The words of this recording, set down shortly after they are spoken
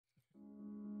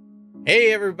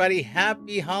Hey everybody,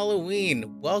 happy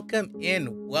Halloween. Welcome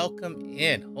in, welcome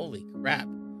in. Holy crap.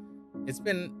 It's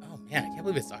been, oh man, I can't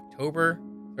believe it's October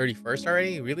 31st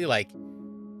already. Really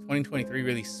 2023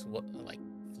 really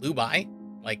flew by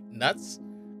like nuts.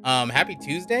 Happy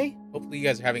Tuesday. Hopefully you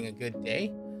guys are having a good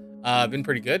day. Been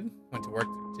pretty good. Went to work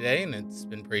today and it's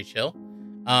been pretty chill.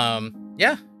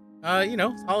 Yeah,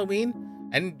 it's Halloween.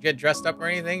 I didn't get dressed up or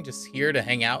anything, just here to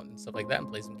hang out and stuff like that and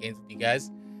play some games with you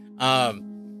guys. I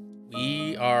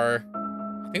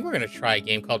think we're going to try a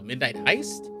game called Midnight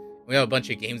Heist. We have a bunch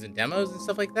of games and demos and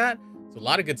stuff like that. So a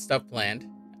lot of good stuff planned.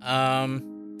 I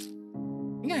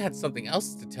think I had something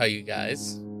else to tell you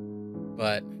guys,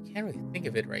 but I can't really think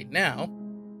of it right now.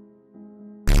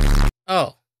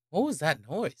 Oh, what was that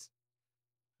noise?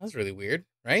 That was really weird,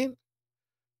 right? You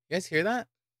guys hear that?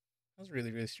 That was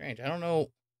really, really strange. I don't know.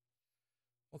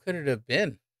 What could it have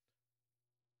been?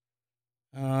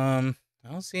 I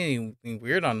don't see anything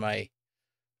weird on my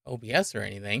OBS or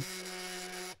anything.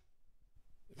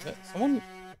 Is that someone?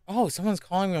 Oh, someone's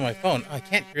calling me on my phone. I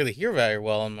can't really hear very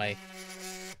well on my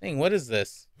thing. What is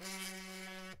this?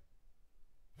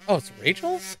 Oh, it's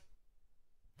Rachel?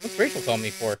 What's Rachel calling me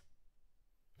for?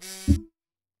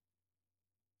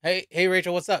 Hey,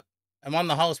 Rachel, what's up? I'm on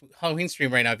the Halloween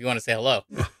stream right now if you want to say hello.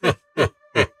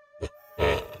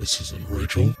 This isn't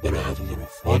Rachel, but I have a little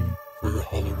fun for your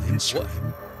Halloween stream.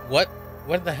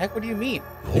 What the heck? What do you mean?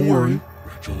 Don't worry,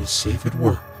 Rachel is safe at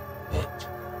work, but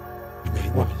you may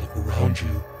want to look around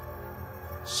you.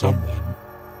 Someone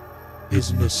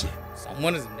is missing.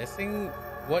 Someone is missing?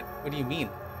 What do you mean?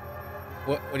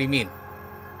 What do you mean?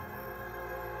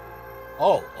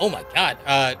 Oh my god,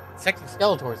 Sexy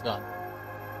Skeletor's gone.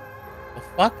 The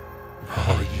fuck?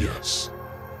 Ah, yes.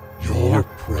 Your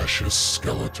precious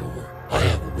Skeletor. I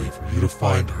have a way for you to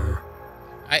find her.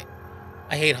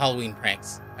 I hate Halloween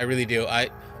pranks. I really do.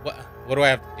 What do I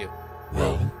have to do?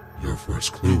 Well, your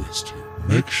first clue is to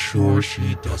make sure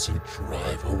she doesn't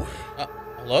drive away.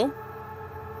 Hello?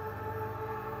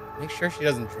 Make sure she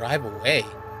doesn't drive away.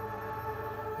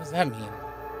 What does that mean?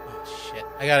 Oh shit.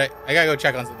 I gotta go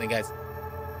check on something, guys.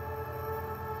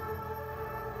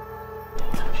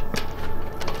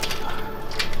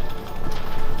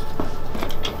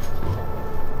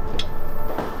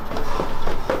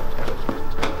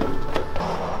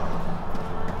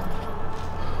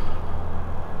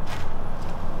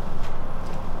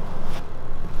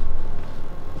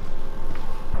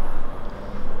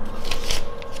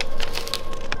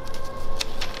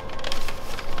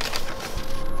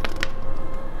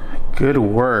 Good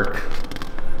work.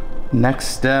 Next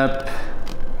step,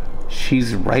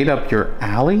 she's right up your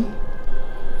alley? You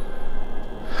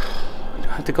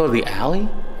have to go to the alley?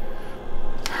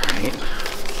 Alright.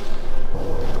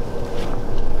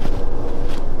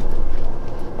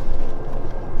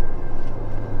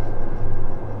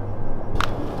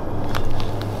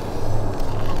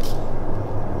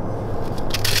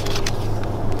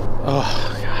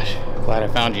 Oh gosh, glad I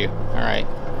found you. Alright.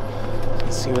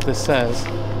 Let's see what this says.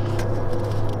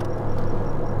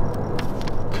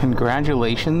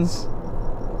 Congratulations.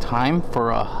 Time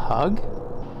for a hug?